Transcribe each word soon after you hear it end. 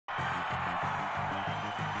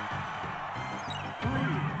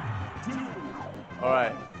All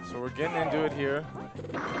right, so we're getting into it here.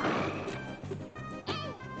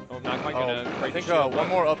 Oh, not quite gonna break the I think shield. one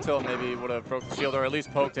more up tilt maybe would have broke the shield, or at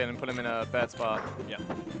least poked it and put him in a bad spot. Yeah.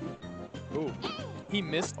 Ooh. He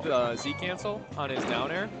missed the Z cancel on his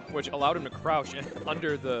down air, which allowed him to crouch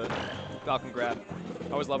under the Falcon grab.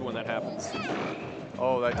 I always love it when that happens.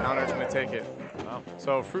 Oh, that down air's gonna take it. Wow.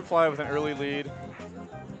 So Fruitfly with an early lead.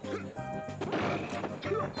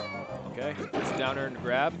 Okay, gets down air and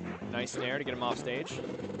grab. Nice snare to get him off stage.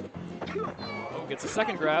 Oh, gets a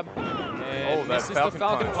second grab. And that misses the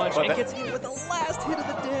Falcon punch. But And gets hit with the last hit of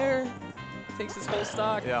the dare. Takes his whole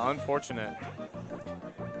stock. Yeah, unfortunate.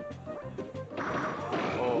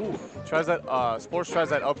 Oh, tries that. SPLORCH tries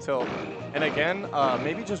that up tilt, and again,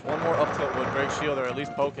 maybe just one more up tilt would break shield or at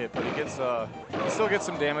least poke it. But he gets, he still gets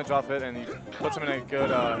some damage off it, and he puts him in a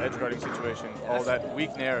good edge guarding situation. Oh, that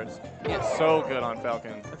weak nair is so good on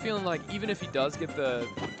Falcon. I'm feeling like even if he does get the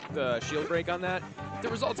shield break on that, the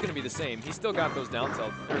result's going to be the same. He's still got those down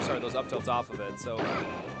tilt, or sorry, those up tilts off of it. So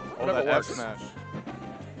whatever that F works. smash.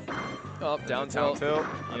 Up, down tilt. tilt.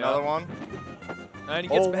 Another one. And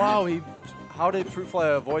he gets back. Wow, how did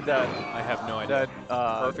Fruitfly avoid that? I have no idea. That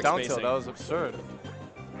down tilt, spacing. that was absurd.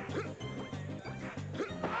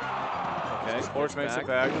 Okay, SPLORCH makes it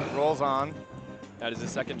back, rolls on. That is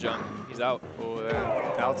his second jump. He's out. Oh,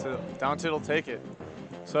 down tilt will take it.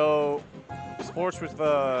 So SPLORCH with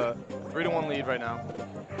the 3-1 lead right now.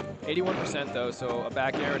 81% though, so a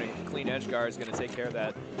back air and a clean edge guard is going to take care of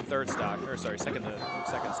that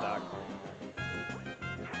second stock.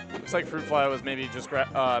 Looks like Fruitfly was maybe just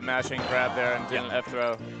mashing grab there and did an F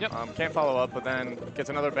throw. Yep. Can't follow up, but then gets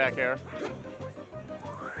another back air.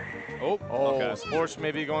 Oh, okay. SPLORCH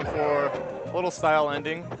maybe going for a little style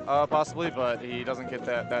ending, possibly, but he doesn't get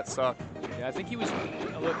that suck. Yeah, I think he was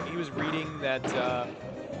reading that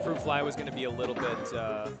Fruitfly was going to be a little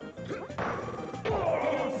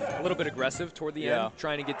bit aggressive toward the end,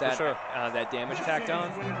 trying to get that that damage tacked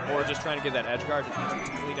on, or just trying to get that edge guard to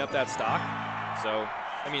clean up that stock. So,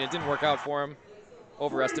 I mean, it didn't work out for him.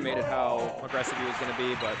 Overestimated how aggressive he was going to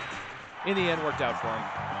be, but in the end, worked out for him.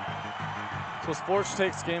 So SPLORCH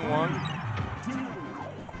takes game 1.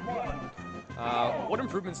 What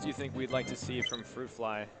improvements do you think we'd like to see from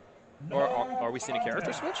Fruitfly? Or are we seeing a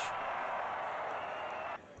character switch?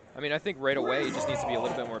 I mean, I think right away he just needs to be a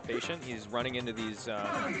little bit more patient. He's running into these. Oh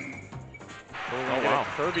wow!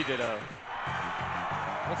 Kirby did a.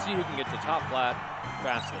 Let's see who can get to top flat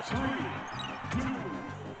fastest. 3, 2,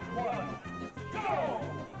 1, go!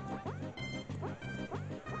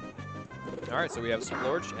 All right, so we have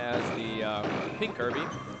SPLORCH as the pink Kirby.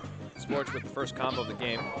 SPLORCH with the first combo of the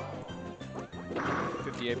game.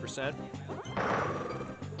 58%.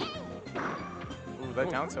 Ooh, that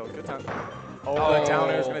down tilt, good time. Oh, that down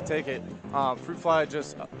air is gonna take it. Fruitfly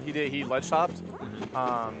just he ledge topped,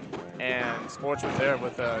 and SPLORCH was there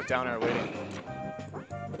with down air waiting.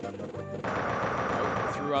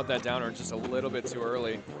 Threw out that down air just a little bit too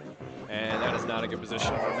early, and that is not a good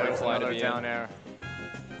position for Fruitfly to be down in. Air.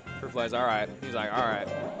 Fruitfly's all right. He's like, all right,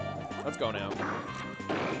 let's go now.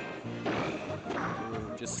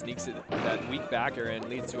 Ooh, just sneaks it that weak back air and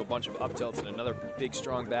leads to a bunch of up tilts and another big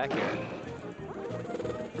strong back air.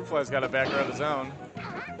 Fruitfly's got a back air of his own.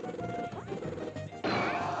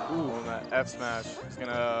 Ooh, and that F smash. He's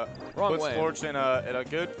gonna put SPLORCH in a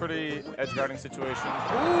good, pretty edge guarding situation.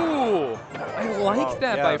 Ooh, I like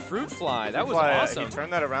that by Fruitfly. That was awesome. He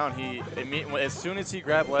turned that around. As soon as he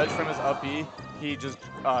grabbed ledge from his up B, he just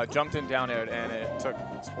jumped in down air, and it took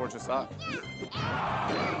SPLORCH's stock.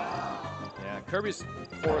 Yeah, Kirby's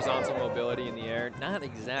horizontal mobility in the air, not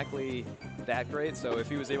exactly that great. So if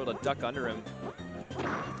he was able to duck under him,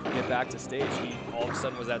 get back to stage, he all of a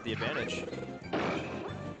sudden was at the advantage.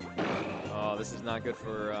 Oh, this is not good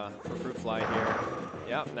for Fruitfly here.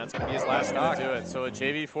 Yeah, that's going to be his last stock. Do it. So a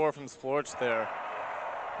JV4 from SPLORCH there.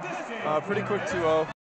 Pretty quick 2-0.